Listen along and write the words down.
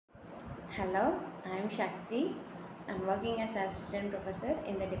Hello, I am Shakthi. I am working as assistant professor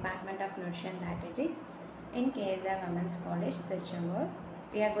in the Department of Nutrition Dietetics in KSR Women's College, Tiruchendur.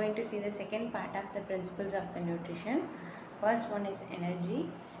 We are going to see the second part of the principles of the nutrition. First one is energy.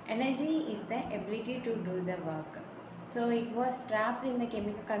 Energy is the ability to do the work. So it was trapped in the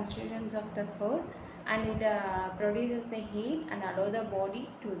chemical constituents of the food, and it produces the heat and allow the body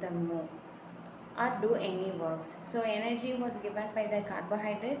to the move or do any works. So energy was given by the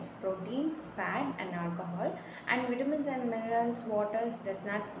carbohydrates, protein, fat and alcohol, and vitamins and minerals. Waters does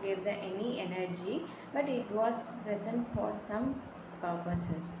not give the any energy, but it was present for some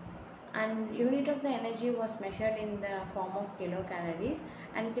purposes. And unit of the energy was measured in the form of kilocalories,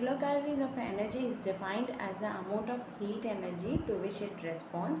 and kilocalories of energy is defined as the amount of heat energy to which it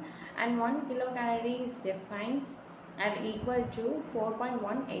responds, and 1 kilocalorie is defined at equal to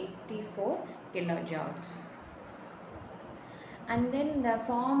 4.184 kilojoules. And then the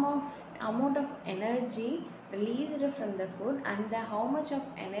form of amount of energy released from the food, and the how much of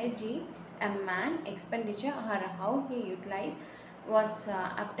energy a man expenditure or how he utilized was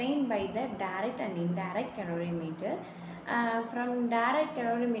obtained by the direct and indirect calorimeter. From direct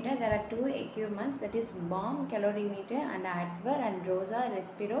calorimeter there are two equipments, that is bomb calorimeter and Adver and Rosa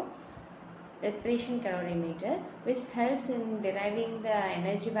respiration calorimeter, which helps in deriving the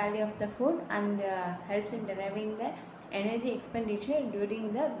energy value of the food and helps in deriving the energy expenditure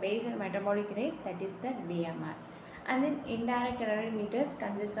during the basal metabolic rate, that is the BMR. And then indirect calorimeters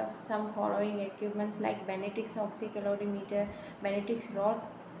consist of some following equipments like Benedict's oxycalorimeter, Benedict's Roth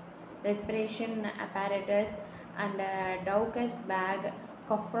respiration apparatus, and Daukas bag,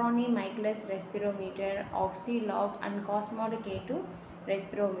 Cofroni Michaelis respirometer, Oxylog and Cosmod K2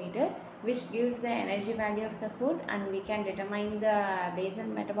 respirometer, which gives the energy value of the food, and we can determine the basal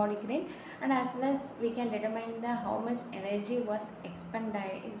metabolic rate, and as well as we can determine the how much energy was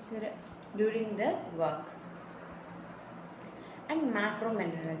expended during the work. And macro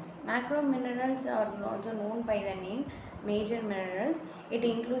minerals. Macro minerals are also known by the name major minerals. It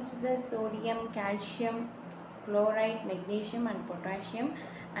includes the sodium, calcium, chloride, magnesium and potassium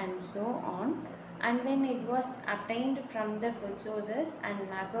and so on. And then it was obtained from the food sources, and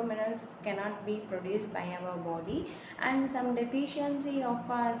macro minerals cannot be produced by our body, and some deficiency of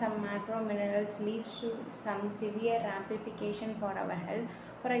some macro minerals leads to some severe ramification for our health.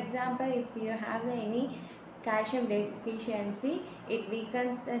 For example, if you have any calcium deficiency, it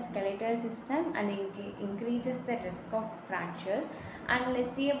weakens the skeletal system and increases the risk of fractures. And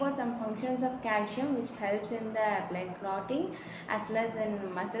let's see about some functions of calcium, which helps in the blood clotting as well as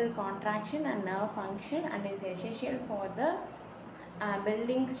in muscle contraction and nerve function, and is essential for the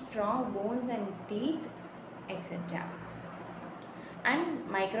building strong bones and teeth, etc. And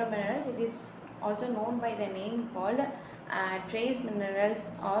microminerals, it is also known by the name called trace minerals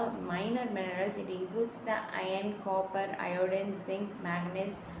or minor minerals. It includes the iron, copper, iodine, zinc,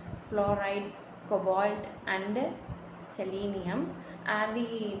 manganese, fluoride, cobalt and selenium.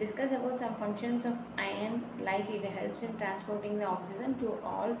 We discuss about some functions of iron, like it helps in transporting the oxygen to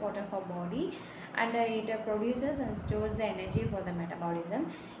all part of our body, and it produces and stores the energy for the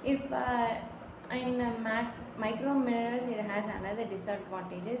metabolism. If in micro minerals, it has another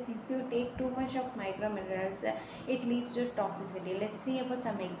disadvantages. If you take too much of micro minerals, it leads to toxicity. Let's see about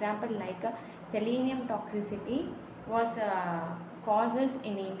some example, like selenium toxicity was causes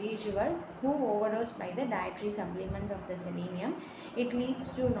in individual who overdose by the dietary supplements of the selenium. It leads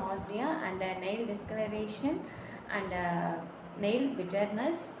to nausea and nail discoloration and nail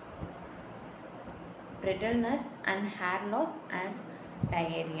bitterness, brittleness and hair loss and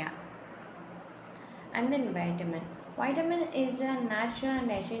diarrhea. And then vitamin is a natural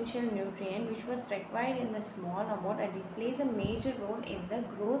and essential nutrient which was required in the small amount, and it plays a major role in the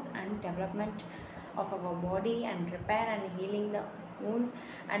growth and development of our body and repair and healing the wounds,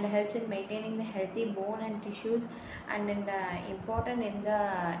 and helps in maintaining the healthy bone and tissues, and important in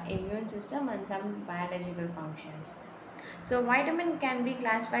the immune system and some biological functions. So vitamin can be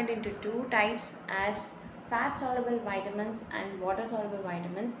classified into two types, as fat soluble vitamins and water soluble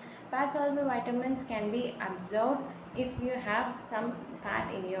vitamins. Fat soluble vitamins can be absorbed if you have some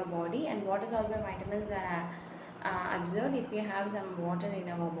fat in your body, and water soluble vitamins are absorbed if you have some water in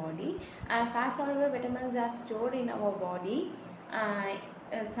our body. Fat soluble vitamins are stored in our body.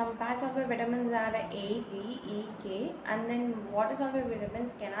 Some fat soluble vitamins are A, D, E, K, and then water soluble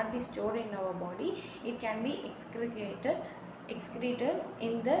vitamins cannot be stored in our body. It can be excreted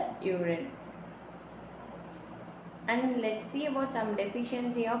in the urine. And let's see about some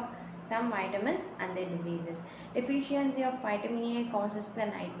deficiency of some vitamins and their diseases. Deficiency of vitamin A causes the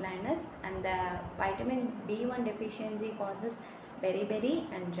night blindness, and the vitamin B1 deficiency causes beriberi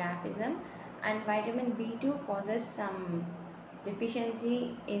and graphism. And vitamin B2 causes some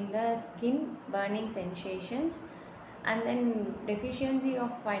deficiency in the skin burning sensations. And then deficiency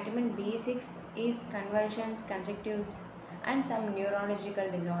of vitamin B6 is convulsions, conjunctivitis and some neurological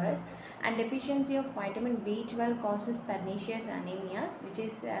disorders. And deficiency of vitamin B12 causes pernicious anemia, which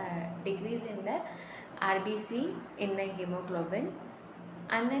is decrease in the RBC in the hemoglobin.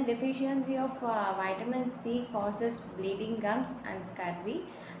 And then deficiency of vitamin C causes bleeding gums and scurvy.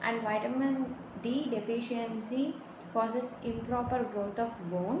 And vitamin D deficiency causes improper growth of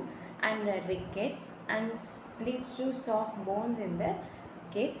bone and rickets and leads to soft bones in the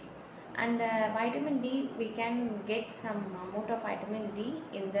kids. And vitamin D, we can get some amount of vitamin D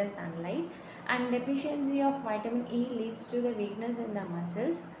in the sunlight. And deficiency of vitamin E leads to the weakness in the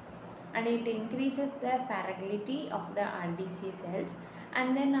muscles, and it increases the fragility of the RBC cells.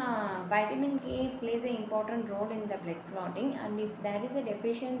 And then vitamin K plays an important role in the blood clotting, and if there is a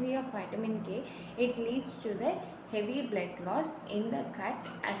deficiency of vitamin K, it leads to the heavy blood loss in the cut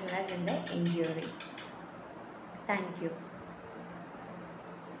as well as in the injury. Thank you.